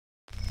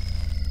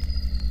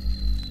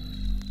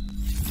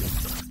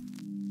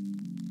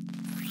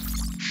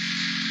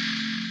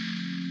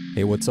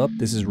Hey, what's up?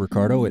 This is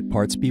Ricardo at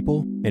Parts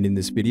People, and in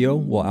this video,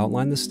 we'll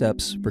outline the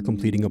steps for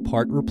completing a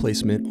part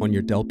replacement on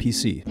your Dell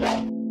PC.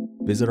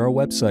 Visit our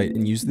website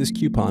and use this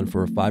coupon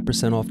for a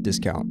 5% off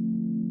discount.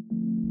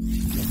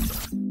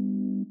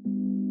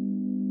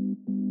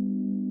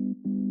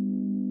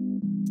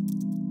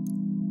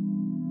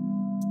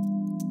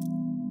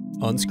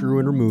 Unscrew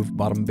and remove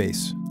bottom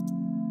base.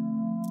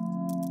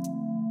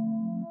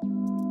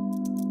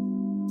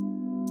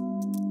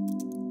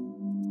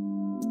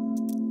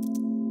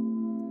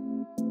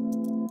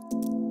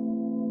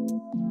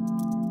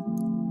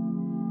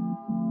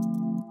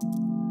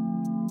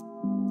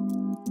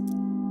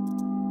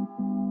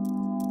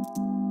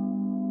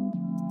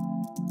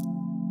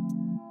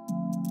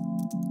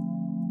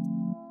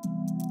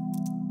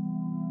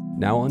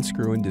 Now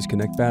unscrew and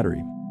disconnect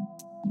battery.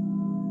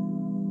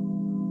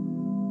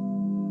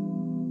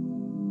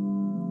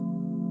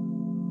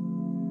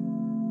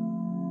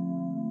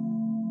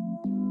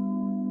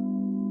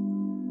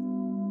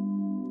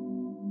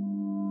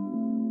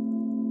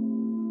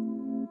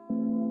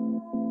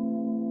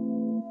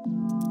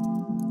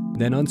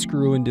 Then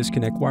unscrew and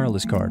disconnect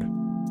wireless card.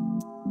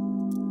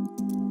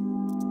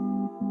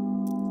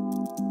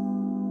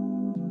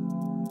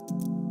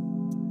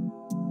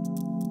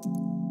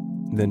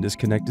 Then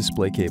disconnect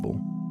display cable.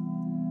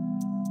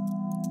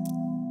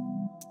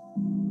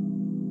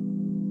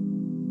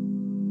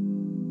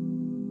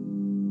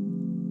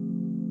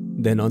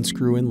 Then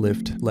unscrew and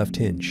lift left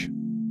hinge.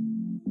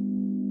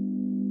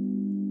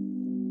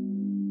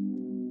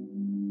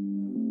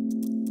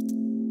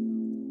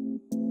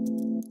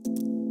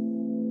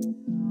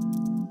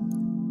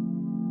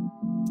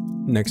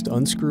 Next,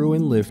 unscrew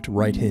and lift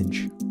right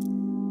hinge.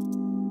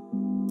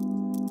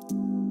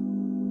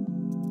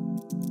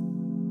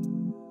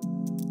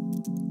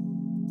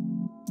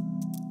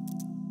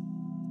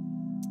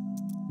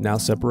 Now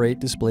separate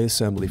display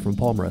assembly from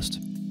palm rest.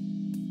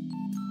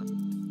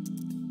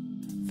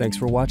 Thanks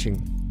for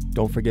watching.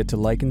 Don't forget to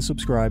like and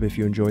subscribe if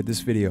you enjoyed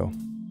this video.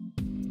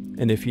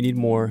 And if you need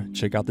more,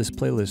 check out this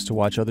playlist to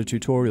watch other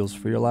tutorials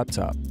for your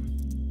laptop.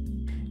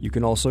 You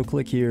can also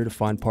click here to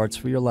find parts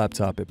for your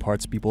laptop at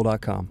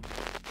partspeople.com.